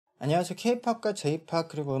안녕하세요. K-POP과 J-POP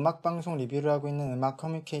그리고 음악방송 리뷰를 하고 있는 음악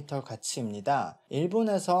커뮤니케이터 가치입니다.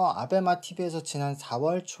 일본에서 아베마TV에서 지난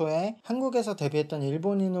 4월 초에 한국에서 데뷔했던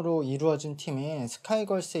일본인으로 이루어진 팀인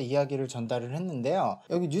스카이걸스의 이야기를 전달을 했는데요.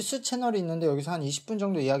 여기 뉴스 채널이 있는데 여기서 한 20분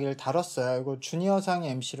정도 이야기를 다뤘어요. 이거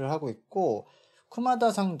주니어상의 MC를 하고 있고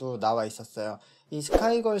쿠마다상도 나와 있었어요. 이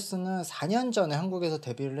스카이걸스는 4년 전에 한국에서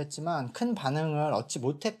데뷔를 했지만 큰 반응을 얻지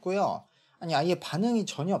못했고요. 아예 반응이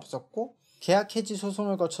전혀 없었고 계약 해지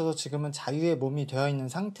소송을 거쳐서 지금은 자유의 몸이 되어 있는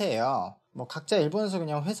상태예요. 각자 일본에서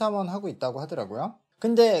그냥 회사원 하고 있다고 하더라고요.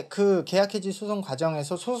 근데 그 계약 해지 소송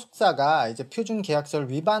과정에서 소속사가 이제 표준 계약서를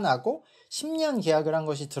위반하고 10년 계약을 한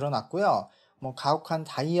것이 드러났고요. 가혹한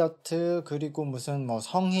다이어트 그리고 무슨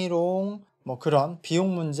성희롱 그런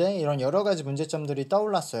비용 문제 이런 여러 가지 문제점들이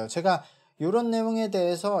떠올랐어요. 제가 이런 내용에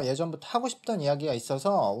대해서 예전부터 하고 싶던 이야기가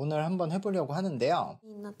있어서 오늘 한번 해보려고 하는데요.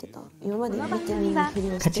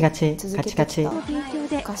 같이.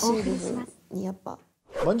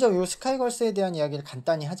 먼저 이 스카이걸스에 대한 이야기를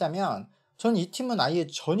간단히 하자면 전 이 팀은 아예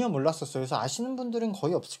전혀 몰랐었어요. 그래서 아시는 분들은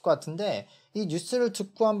거의 없을 것 같은데 이 뉴스를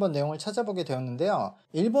듣고 한번 내용을 찾아보게 되었는데요.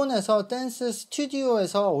 일본에서 댄스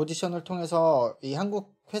스튜디오에서 오디션을 통해서 이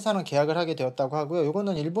한국 회사랑 계약을 하게 되었다고 하고요.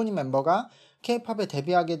 이거는 일본인 멤버가 K-팝에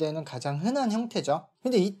데뷔하게 되는 가장 흔한 형태죠.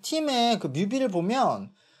 근데 이 팀의 그 뮤비를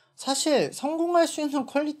보면 사실 성공할 수 있는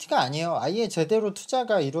퀄리티가 아니에요. 아예 제대로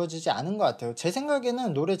투자가 이루어지지 않은 것 같아요. 제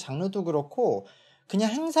생각에는 노래 장르도 그렇고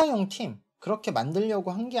그냥 행사용 팀 그렇게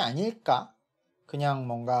만들려고 한 게 아닐까? 그냥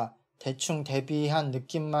뭔가 대충 데뷔한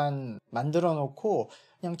느낌만 만들어 놓고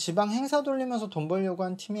그냥 지방 행사 돌리면서 돈 벌려고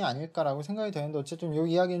한 팀이 아닐까라고 생각이 되는데 어쨌든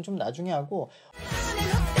이 이야기는 좀 나중에 하고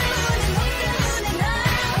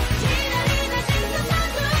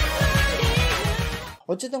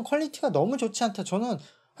어쨌든 퀄리티가 너무 좋지 않다. 저는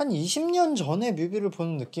한 20년 전에 뮤비를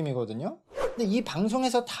보는 느낌이거든요. 근데 이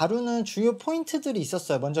방송에서 다루는 주요 포인트들이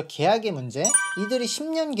있었어요. 먼저 계약의 문제. 이들이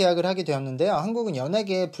 10년 계약을 하게 되었는데요. 한국은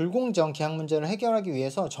연예계의 불공정 계약 문제를 해결하기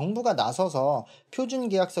위해서 정부가 나서서 표준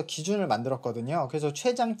계약서 기준을 만들었거든요. 그래서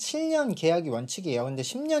최장 7년 계약이 원칙이에요. 근데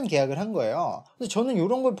 10년 계약을 한 거예요. 근데 저는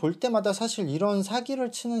이런 걸 볼 때마다 사실 이런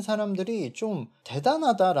사기를 치는 사람들이 좀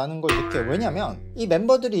대단하다라는 걸 느껴요. 왜냐면 이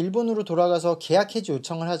멤버들이 일본으로 돌아가서 계약 해지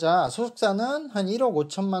요청을 하자 소속사는 한 1억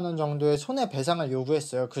 5천만 원 정도의 손해배상을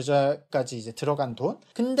요구했어요. 그저까지 이제 들어간 돈.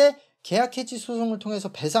 근데 계약 해지 소송을 통해서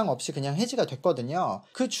배상 없이 그냥 해지가 됐거든요.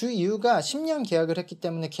 그 주 이유가 10년 계약을 했기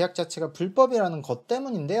때문에 계약 자체가 불법이라는 것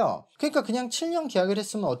때문인데요. 그러니까 그냥 7년 계약을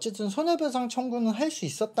했으면 어쨌든 손해배상 청구는 할 수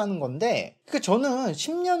있었다는 건데 그러니까 저는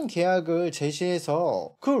 10년 계약을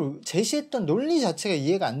제시해서 그 제시했던 논리 자체가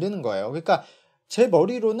이해가 안 되는 거예요. 그러니까 제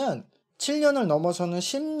머리로는 7년을 넘어서는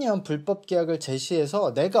 10년 불법 계약을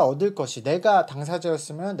제시해서 내가 얻을 것이 내가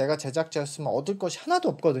당사자였으면 내가 제작자였으면 얻을 것이 하나도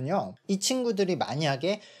없거든요. 이 친구들이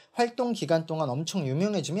만약에 활동 기간 동안 엄청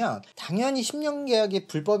유명해지면 당연히 10년 계약이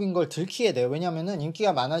불법인 걸 들키게 돼요. 왜냐면은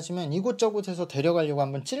인기가 많아지면 이곳저곳에서 데려가려고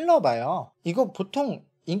한번 찔러봐요. 이거 보통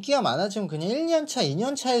인기가 많아지면 그냥 1년차,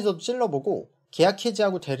 2년차에서도 찔러보고 계약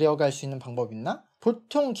해지하고 데려갈 수 있는 방법 있나?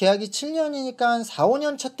 보통 계약이 7년이니까 한 4,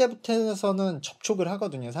 5년 차 때부터서는 접촉을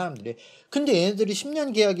하거든요, 사람들이. 근데 얘네들이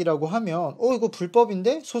 10년 계약이라고 하면 이거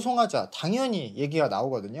불법인데? 소송하자. 당연히 얘기가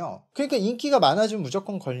나오거든요. 그러니까 인기가 많아지면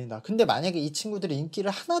무조건 걸린다. 근데 만약에 이 친구들이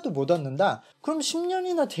인기를 하나도 못 얻는다? 그럼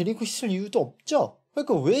 10년이나 데리고 있을 이유도 없죠?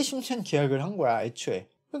 그러니까 왜 10년 계약을 한 거야, 애초에?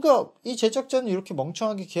 그러니까 이 제작자는 이렇게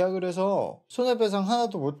멍청하게 계약을 해서 손해배상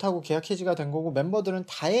하나도 못하고 계약 해지가 된 거고 멤버들은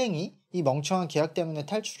다행히 이 멍청한 계약 때문에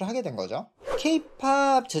탈출을 하게 된 거죠.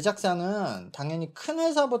 K-팝 제작사는 당연히 큰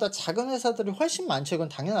회사보다 작은 회사들이 훨씬 많죠. 이건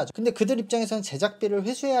당연하죠. 근데 그들 입장에서는 제작비를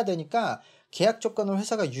회수해야 되니까 계약 조건을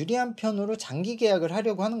회사가 유리한 편으로 장기 계약을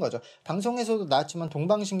하려고 하는 거죠. 방송에서도 나왔지만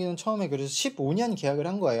동방신기는 처음에 그래서 15년 계약을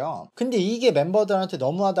한 거예요. 근데 이게 멤버들한테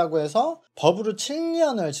너무하다고 해서 법으로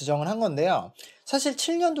 7년을 지정을 한 건데요. 사실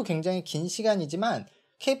 7년도 굉장히 긴 시간이지만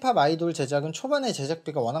K-팝 아이돌 제작은 초반에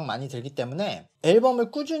제작비가 워낙 많이 들기 때문에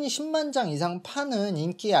앨범을 꾸준히 10만 장 이상 파는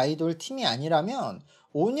인기 아이돌 팀이 아니라면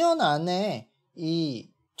 5년 안에 이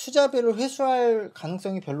투자비를 회수할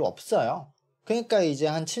가능성이 별로 없어요. 그러니까 이제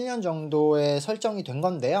한 7년 정도에 설정이 된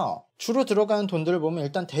건데요. 주로 들어가는 돈들을 보면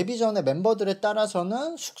일단 데뷔 전에 멤버들에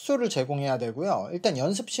따라서는 숙소를 제공해야 되고요. 일단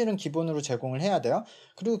연습실은 기본으로 제공을 해야 돼요.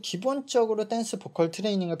 그리고 기본적으로 댄스 보컬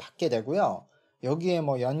트레이닝을 받게 되고요. 여기에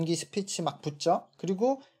연기 스피치 막 붙죠.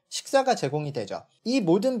 그리고 식사가 제공이 되죠. 이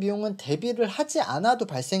모든 비용은 데뷔를 하지 않아도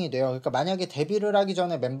발생이 돼요. 그러니까 만약에 데뷔를 하기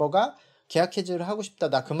전에 멤버가 계약 해지를 하고 싶다,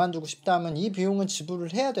 나 그만두고 싶다 하면 이 비용은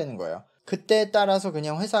지불을 해야 되는 거예요. 그때에 따라서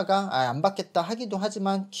그냥 회사가 안 받겠다 하기도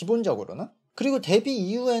하지만 기본적으로는. 그리고 데뷔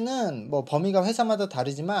이후에는 범위가 회사마다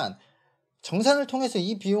다르지만 정산을 통해서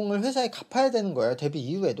이 비용을 회사에 갚아야 되는 거예요. 데뷔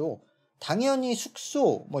이후에도. 당연히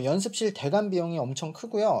숙소, 연습실 대관 비용이 엄청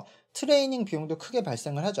크고요. 트레이닝 비용도 크게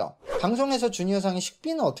발생을 하죠. 방송에서 주니어상이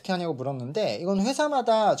식비는 어떻게 하냐고 물었는데 이건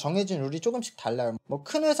회사마다 정해진 룰이 조금씩 달라요.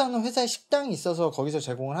 큰 회사는 회사에 식당이 있어서 거기서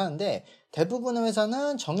제공을 하는데 대부분의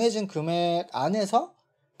회사는 정해진 금액 안에서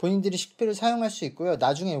본인들이 식비를 사용할 수 있고요.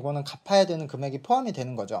 나중에 이거는 갚아야 되는 금액이 포함이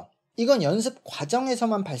되는 거죠. 이건 연습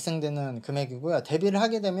과정에서만 발생되는 금액이고요. 데뷔를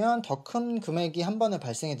하게 되면 더 큰 금액이 한 번에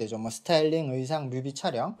발생이 되죠. 스타일링, 의상, 뮤비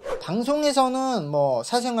촬영. 방송에서는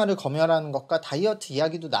사생활을 검열하는 것과 다이어트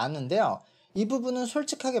이야기도 나왔는데요. 이 부분은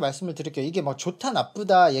솔직하게 말씀을 드릴게요. 이게 좋다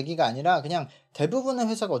나쁘다 얘기가 아니라 그냥 대부분의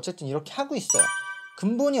회사가 어쨌든 이렇게 하고 있어요.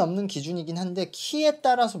 근본이 없는 기준이긴 한데 키에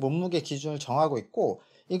따라서 몸무게 기준을 정하고 있고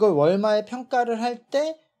이걸 월마에 평가를 할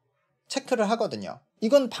때 체크를 하거든요.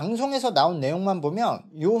 이건 방송에서 나온 내용만 보면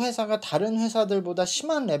이 회사가 다른 회사들보다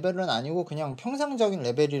심한 레벨은 아니고 그냥 평상적인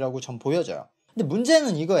레벨이라고 전 보여져요. 근데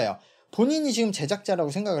문제는 이거예요. 본인이 지금 제작자라고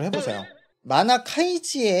생각을 해보세요. 만화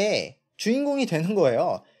카이지의 주인공이 되는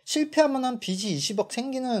거예요. 실패하면 한 빚이 20억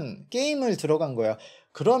생기는 게임을 들어간 거예요.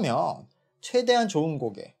 그러면 최대한 좋은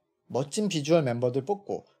곡에 멋진 비주얼 멤버들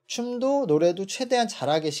뽑고 춤도 노래도 최대한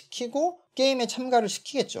잘하게 시키고 게임에 참가를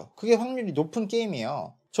시키겠죠. 그게 확률이 높은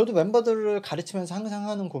게임이에요. 저도 멤버들을 가르치면서 항상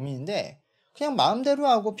하는 고민인데 그냥 마음대로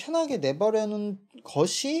하고 편하게 내버려놓은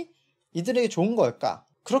것이 이들에게 좋은 걸까?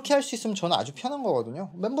 그렇게 할 수 있으면 저는 아주 편한 거거든요.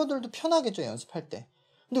 멤버들도 편하겠죠, 연습할 때.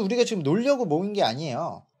 근데 우리가 지금 놀려고 모인 게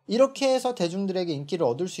아니에요. 이렇게 해서 대중들에게 인기를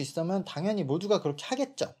얻을 수 있으면 당연히 모두가 그렇게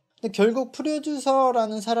하겠죠. 근데 결국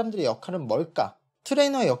프로듀서라는 사람들의 역할은 뭘까?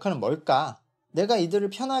 트레이너의 역할은 뭘까? 내가 이들을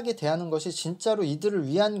편하게 대하는 것이 진짜로 이들을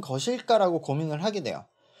위한 것일까라고 고민을 하게 돼요.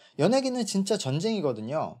 연예계는 진짜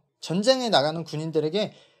전쟁이거든요. 전쟁에 나가는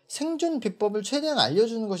군인들에게 생존 비법을 최대한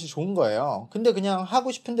알려주는 것이 좋은 거예요. 근데 그냥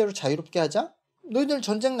하고 싶은 대로 자유롭게 하자? 너희들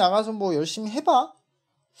전쟁 나가서 열심히 해봐?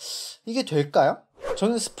 이게 될까요?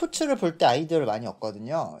 저는 스포츠를 볼 때 아이디어를 많이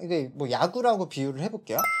얻거든요. 이게 야구라고 비유를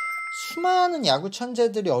해볼게요. 수많은 야구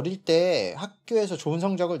천재들이 어릴 때 학교에서 좋은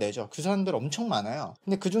성적을 내죠. 그 사람들 엄청 많아요.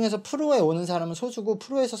 근데 그 중에서 프로에 오는 사람은 소수고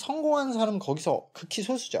프로에서 성공하는 사람은 거기서 극히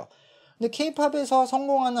소수죠. 근데 K-팝에서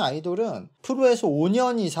성공하는 아이돌은 프로에서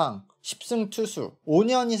 5년 이상 10승 투수,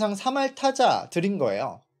 5년 이상 3할 타자들인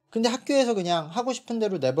거예요. 근데 학교에서 그냥 하고 싶은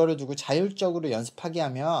대로 내버려두고 자율적으로 연습하게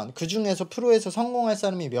하면 그 중에서 프로에서 성공할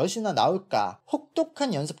사람이 몇이나 나올까?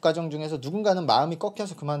 혹독한 연습 과정 중에서 누군가는 마음이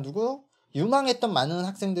꺾여서 그만두고 유망했던 많은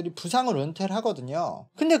학생들이 부상으로 은퇴를 하거든요.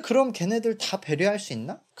 근데 그럼 걔네들 다 배려할 수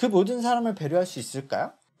있나? 그 모든 사람을 배려할 수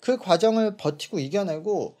있을까요? 그 과정을 버티고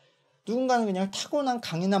이겨내고 누군가는 그냥 타고난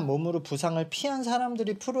강인한 몸으로 부상을 피한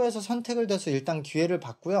사람들이 프로에서 선택을 돼서 일단 기회를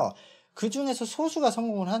받고요. 그 중에서 소수가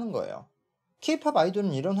성공을 하는 거예요. K-팝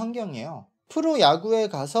아이돌은 이런 환경이에요. 프로 야구에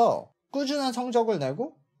가서 꾸준한 성적을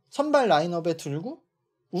내고 선발 라인업에 들고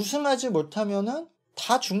우승하지 못하면은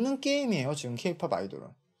다 죽는 게임이에요. 지금 K-팝 아이돌은.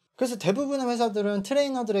 그래서 대부분의 회사들은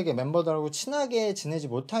트레이너들에게 멤버들하고 친하게 지내지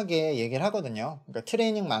못하게 얘기를 하거든요. 그러니까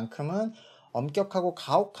트레이닝만큼은 엄격하고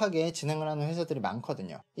가혹하게 진행을 하는 회사들이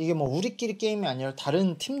많거든요. 이게 우리끼리 게임이 아니라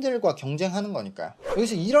다른 팀들과 경쟁하는 거니까요.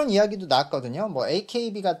 여기서 이런 이야기도 나왔거든요.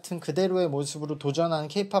 AKB 같은 그대로의 모습으로 도전하는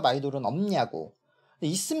K-팝 아이돌은 없냐고.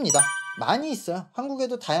 있습니다. 많이 있어요.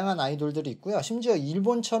 한국에도 다양한 아이돌들이 있고요. 심지어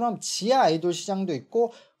일본처럼 지하 아이돌 시장도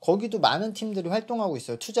있고 거기도 많은 팀들이 활동하고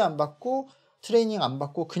있어요. 투자 안 받고 트레이닝 안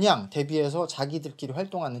받고 그냥 데뷔해서 자기들끼리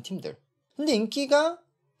활동하는 팀들. 근데 인기가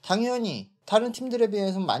당연히 다른 팀들에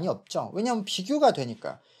비해서는 많이 없죠. 왜냐면 비교가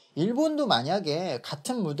되니까. 일본도 만약에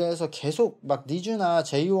같은 무대에서 계속 니쥬나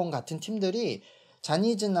제이원 같은 팀들이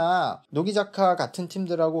자니즈나 노기자카 같은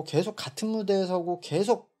팀들하고 계속 같은 무대에 서고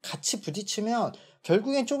계속 같이 부딪히면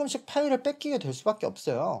결국엔 조금씩 파이를 뺏기게 될 수밖에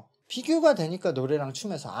없어요. 비교가 되니까 노래랑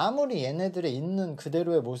춤에서 아무리 얘네들의 있는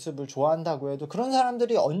그대로의 모습을 좋아한다고 해도 그런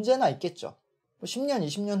사람들이 언제나 있겠죠. 10년,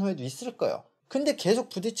 20년 후에도 있을 거예요. 근데 계속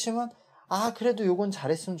부딪히면 그래도 요건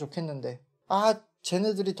잘했으면 좋겠는데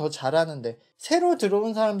쟤네들이 더 잘하는데 새로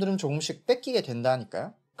들어온 사람들은 조금씩 뺏기게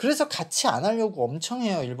된다니까요. 그래서 같이 안 하려고 엄청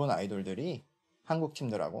해요. 일본 아이돌들이 한국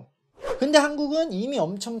팀들하고. 근데 한국은 이미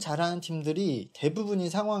엄청 잘하는 팀들이 대부분인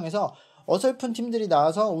상황에서 어설픈 팀들이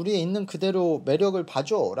나와서 우리의 있는 그대로 매력을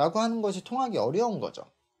봐줘 라고 하는 것이 통하기 어려운 거죠.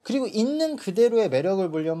 그리고 있는 그대로의 매력을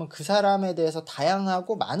보려면 그 사람에 대해서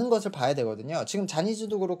다양하고 많은 것을 봐야 되거든요. 지금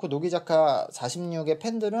자니즈도 그렇고 노기자카 46의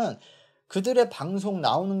팬들은 그들의 방송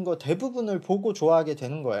나오는 거 대부분을 보고 좋아하게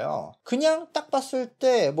되는 거예요. 그냥 딱 봤을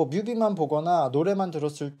때 뮤비만 보거나 노래만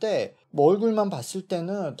들었을 때 얼굴만 봤을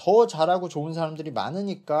때는 더 잘하고 좋은 사람들이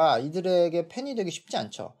많으니까 이들에게 팬이 되기 쉽지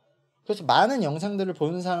않죠. 그래서 많은 영상들을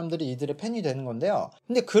보는 사람들이 이들의 팬이 되는 건데요.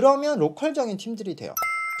 근데 그러면 로컬적인 팀들이 돼요.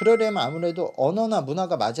 그러려면 아무래도 언어나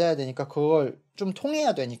문화가 맞아야 되니까 그걸 좀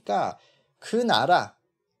통해야 되니까 그 나라,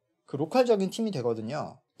 그 로컬적인 팀이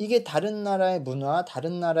되거든요. 이게 다른 나라의 문화,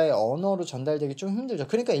 다른 나라의 언어로 전달되기 좀 힘들죠.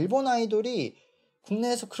 그러니까 일본 아이돌이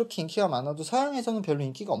국내에서 그렇게 인기가 많아도 서양에서는 별로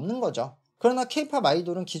인기가 없는 거죠. 그러나 K-팝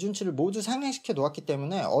아이돌은 기준치를 모두 상향시켜 놓았기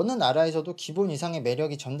때문에 어느 나라에서도 기본 이상의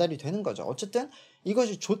매력이 전달이 되는 거죠. 어쨌든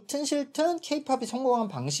이것이 좋든 싫든 K-팝이 성공한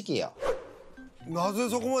방식이에요. なぜ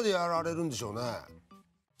そこまでやられるんでしょうね。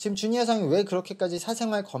 지금 준이 여성이 왜 그렇게까지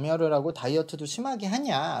사생활 검열을 하고 다이어트도 심하게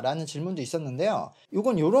하냐라는 질문도 있었는데요.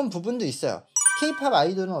 요건 요런 부분도 있어요. K-팝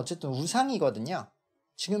아이돌은 어쨌든 우상이거든요.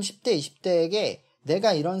 지금 10대, 20대에게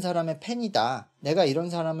내가 이런 사람의 팬이다, 내가 이런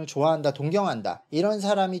사람을 좋아한다, 동경한다, 이런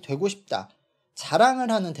사람이 되고 싶다, 자랑을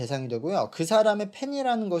하는 대상이 되고요. 그 사람의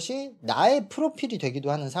팬이라는 것이 나의 프로필이 되기도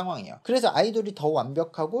하는 상황이에요. 그래서 아이돌이 더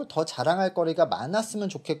완벽하고 더 자랑할 거리가 많았으면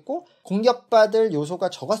좋겠고 공격받을 요소가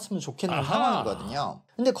적었으면 좋겠는 상황이거든요.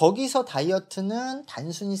 근데 거기서 다이어트는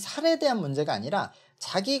단순히 살에 대한 문제가 아니라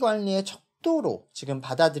자기 관리의 척도로 지금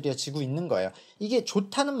받아들여지고 있는 거예요. 이게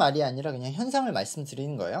좋다는 말이 아니라 그냥 현상을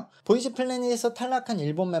말씀드리는 거예요. 보이즈 플래닛에서 탈락한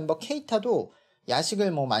일본 멤버 케이타도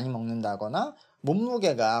야식을 뭐 많이 먹는다거나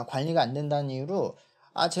몸무게가 관리가 안 된다는 이유로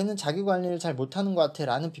쟤는 자기 관리를 잘 못하는 것 같아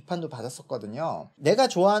라는 비판도 받았었거든요. 내가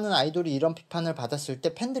좋아하는 아이돌이 이런 비판을 받았을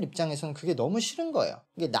때 팬들 입장에서는 그게 너무 싫은 거예요.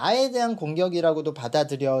 이게 나에 대한 공격이라고도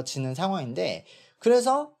받아들여지는 상황인데,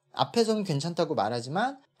 그래서 앞에서는 괜찮다고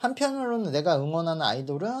말하지만 한편으로는 내가 응원하는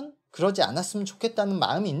아이돌은 그러지 않았으면 좋겠다는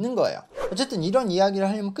마음이 있는 거예요. 어쨌든 이런 이야기를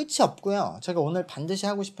하려면 끝이 없고요. 제가 오늘 반드시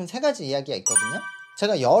하고 싶은 3가지 이야기가 있거든요.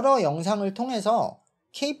 제가 여러 영상을 통해서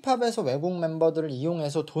K-팝에서 외국 멤버들을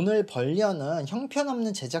이용해서 돈을 벌려는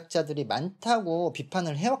형편없는 제작자들이 많다고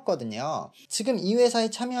비판을 해왔거든요. 지금 이 회사에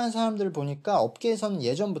참여한 사람들을 보니까 업계에서는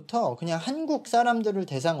예전부터 그냥 한국 사람들을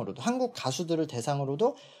대상으로도, 한국 가수들을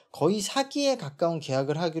대상으로도 거의 사기에 가까운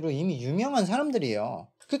계약을 하기로 이미 유명한 사람들이에요.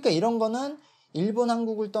 그러니까 이런 거는 일본,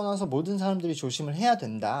 한국을 떠나서 모든 사람들이 조심을 해야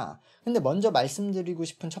된다. 근데 먼저 말씀드리고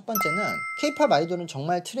싶은 첫 번째는 K-팝 아이돌은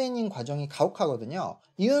정말 트레이닝 과정이 가혹하거든요.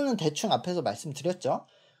 이유는 대충 앞에서 말씀드렸죠.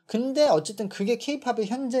 근데 어쨌든 그게 K-팝의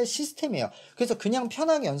현재 시스템이에요. 그래서 그냥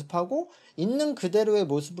편하게 연습하고 있는 그대로의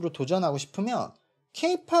모습으로 도전하고 싶으면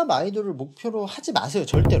K-팝 아이돌을 목표로 하지 마세요.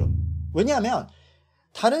 절대로. 왜냐하면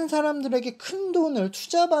다른 사람들에게 큰 돈을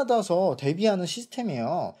투자받아서 데뷔하는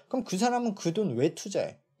시스템이에요. 그럼 그 사람은 그 돈 왜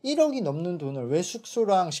투자해? 1억이 넘는 돈을 왜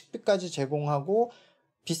숙소랑 식비까지 제공하고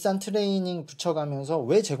비싼 트레이닝 붙여가면서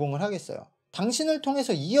왜 제공을 하겠어요? 당신을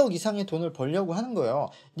통해서 2억 이상의 돈을 벌려고 하는 거예요.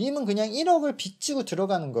 님은 그냥 1억을 빚지고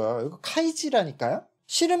들어가는 거예요. 이거 카이지라니까요?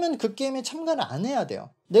 싫으면 그 게임에 참가를 안 해야 돼요.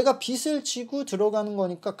 내가 빚을 지고 들어가는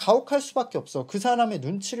거니까 가혹할 수밖에 없어. 그 사람의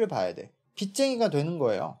눈치를 봐야 돼. 빚쟁이가 되는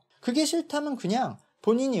거예요. 그게 싫다면 그냥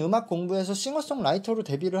본인이 음악 공부해서 싱어송라이터로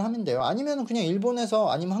데뷔를 하면 돼요. 아니면 그냥 일본에서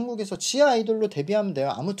아니면 한국에서 지하 아이돌로 데뷔하면 돼요.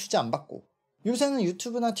 아무 투자 안 받고. 요새는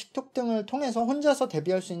유튜브나 틱톡 등을 통해서 혼자서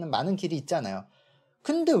데뷔할 수 있는 많은 길이 있잖아요.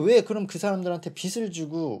 근데 왜 그럼 그 사람들한테 빚을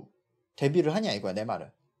주고 데뷔를 하냐 이거야, 내 말은.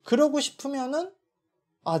 그러고 싶으면은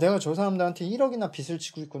내가 저 사람들한테 1억이나 빚을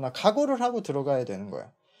지고 있구나, 각오를 하고 들어가야 되는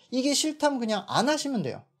거야. 이게 싫다면 그냥 안 하시면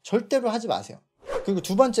돼요. 절대로 하지 마세요. 그리고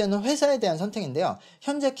두 번째는 회사에 대한 선택인데요.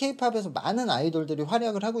 현재 K-팝에서 많은 아이돌들이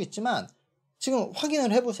활약을 하고 있지만 지금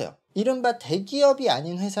확인을 해보세요. 이른바 대기업이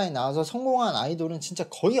아닌 회사에 나와서 성공한 아이돌은 진짜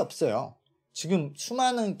거의 없어요. 지금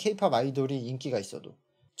수많은 K-팝 아이돌이 인기가 있어도.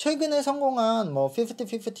 최근에 성공한 뭐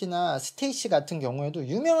 50-50나 스테이시 같은 경우에도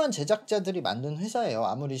유명한 제작자들이 만든 회사예요.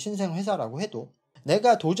 아무리 신생 회사라고 해도.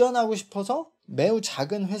 내가 도전하고 싶어서 매우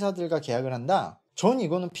작은 회사들과 계약을 한다? 전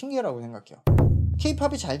이거는 핑계라고 생각해요.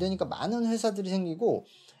 K-팝이 잘 되니까 많은 회사들이 생기고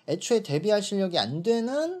애초에 데뷔할 실력이 안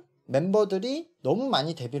되는 멤버들이 너무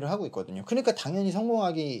많이 데뷔를 하고 있거든요. 그러니까 당연히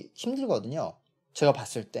성공하기 힘들거든요. 제가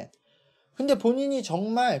봤을 때. 근데 본인이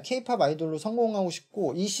정말 K-팝 아이돌로 성공하고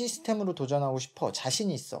싶고 이 시스템으로 도전하고 싶어,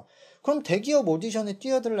 자신이 있어. 그럼 대기업 오디션에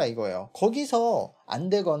뛰어들라 이거예요. 거기서 안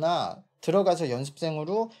되거나 들어가서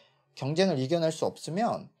연습생으로 경쟁을 이겨낼 수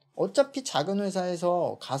없으면 어차피 작은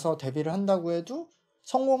회사에서 가서 데뷔를 한다고 해도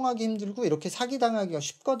성공하기 힘들고 이렇게 사기당하기가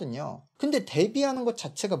쉽거든요. 근데 데뷔하는 것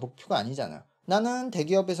자체가 목표가 아니잖아요. 나는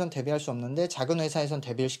대기업에선 데뷔할 수 없는데 작은 회사에선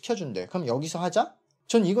데뷔를 시켜준대. 그럼 여기서 하자?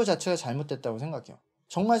 전 이거 자체가 잘못됐다고 생각해요.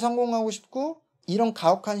 정말 성공하고 싶고 이런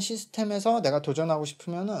가혹한 시스템에서 내가 도전하고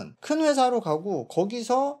싶으면은 큰 회사로 가고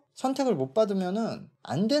거기서 선택을 못 받으면은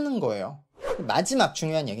안 되는 거예요. 마지막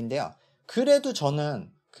중요한 얘기인데요. 그래도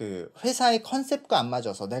저는 그 회사의 컨셉과 안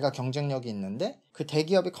맞아서 내가 경쟁력이 있는데 그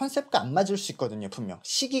대기업의 컨셉과 안 맞을 수 있거든요. 분명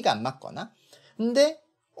시기가 안 맞거나. 근데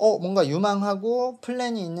뭔가 유망하고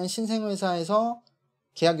플랜이 있는 신생회사에서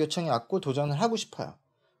계약 요청이 왔고 도전을 하고 싶어요.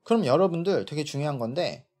 그럼 여러분들 되게 중요한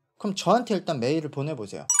건데, 그럼 저한테 일단 메일을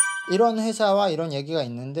보내보세요. 이런 회사와 이런 얘기가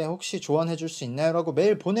있는데 혹시 조언해 줄 수 있나요? 라고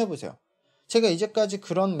메일 보내보세요. 제가 이제까지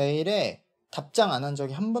그런 메일에 답장 안 한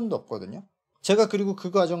적이 한 번도 없거든요. 제가 그리고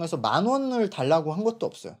그 과정에서 10,000원을 달라고 한 것도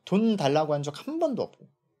없어요. 돈 달라고 한 적 한 번도 없고.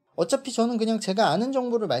 어차피 저는 그냥 제가 아는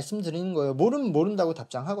정보를 말씀드리는 거예요. 모르면 모른다고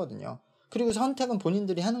답장하거든요. 그리고 선택은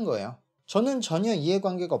본인들이 하는 거예요. 저는 전혀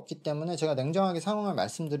이해관계가 없기 때문에 제가 냉정하게 상황을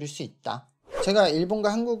말씀드릴 수 있다. 제가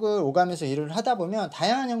일본과 한국을 오가면서 일을 하다 보면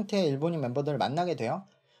다양한 형태의 일본인 멤버들을 만나게 돼요.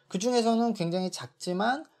 그 중에서는 굉장히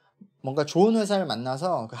작지만 뭔가 좋은 회사를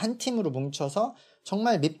만나서 그 한 팀으로 뭉쳐서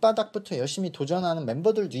정말 밑바닥부터 열심히 도전하는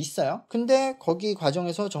멤버들도 있어요. 근데 거기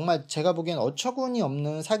과정에서 정말 제가 보기엔 어처구니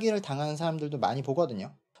없는 사기를 당하는 사람들도 많이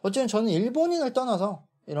보거든요. 어쨌든 저는 일본인을 떠나서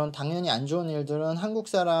이런 당연히 안 좋은 일들은 한국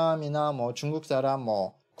사람이나 뭐 중국 사람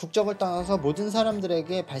뭐 국적을 떠나서 모든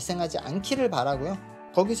사람들에게 발생하지 않기를 바라고요.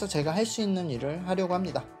 거기서 제가 할 수 있는 일을 하려고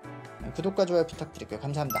합니다. 구독과 좋아요 부탁드릴게요.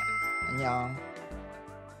 감사합니다. 안녕.